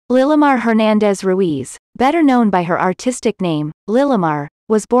Lilimar Hernandez Ruiz, better known by her artistic name, Lilimar,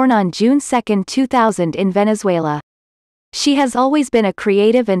 was born on June 2, 2000 in Venezuela. She has always been a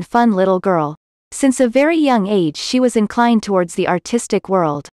creative and fun little girl. Since a very young age she was inclined towards the artistic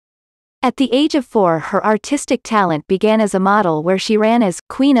world. At the age of 4 her artistic talent began as a model where she ran as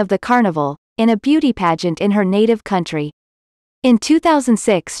Queen of the Carnival, in a beauty pageant in her native country. In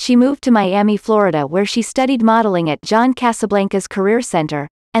 2006 she moved to Miami, Florida where she studied modeling at John Casablancas Career Center,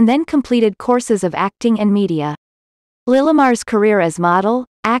 and then completed courses of acting and media. Lilimar's career as model,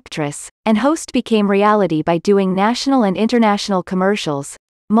 actress, and host became reality by doing national and international commercials,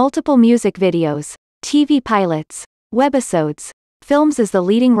 multiple music videos, TV pilots, webisodes, films as the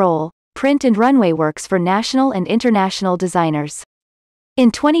leading role, print and runway works for national and international designers.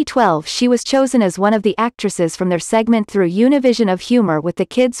 In 2012 she was chosen as one of the actresses from their segment through Univision of Humor with the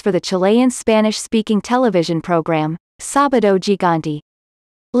Kids for the Chilean Spanish-speaking television program, Sábado Gigante.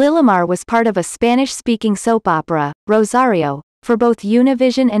 Lilimar was part of a Spanish-speaking soap opera, Rosario, for both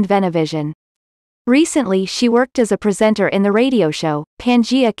Univision and Venevision. Recently she worked as a presenter in the radio show,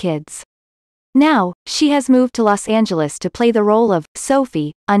 Pangea Kids. Now, she has moved to Los Angeles to play the role of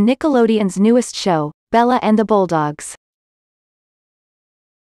Sophie on Nickelodeon's newest show, Bella and the Bulldogs.